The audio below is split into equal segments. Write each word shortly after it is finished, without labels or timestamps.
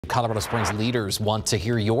Colorado Springs leaders want to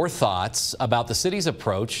hear your thoughts about the city's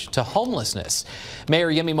approach to homelessness.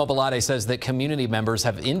 Mayor Yemi Mobolade says that community members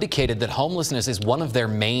have indicated that homelessness is one of their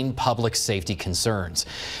main public safety concerns.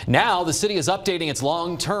 Now, the city is updating its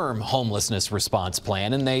long-term homelessness response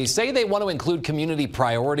plan, and they say they want to include community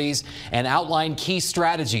priorities and outline key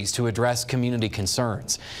strategies to address community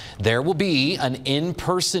concerns. There will be an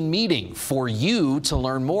in-person meeting for you to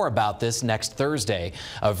learn more about this next Thursday.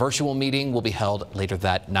 A virtual meeting will be held later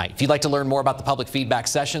that night. If you'd like to learn more about the public feedback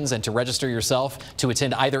sessions and to register yourself to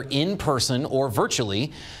attend either in person or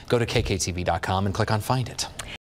virtually, go to kktv.com and click on Find It.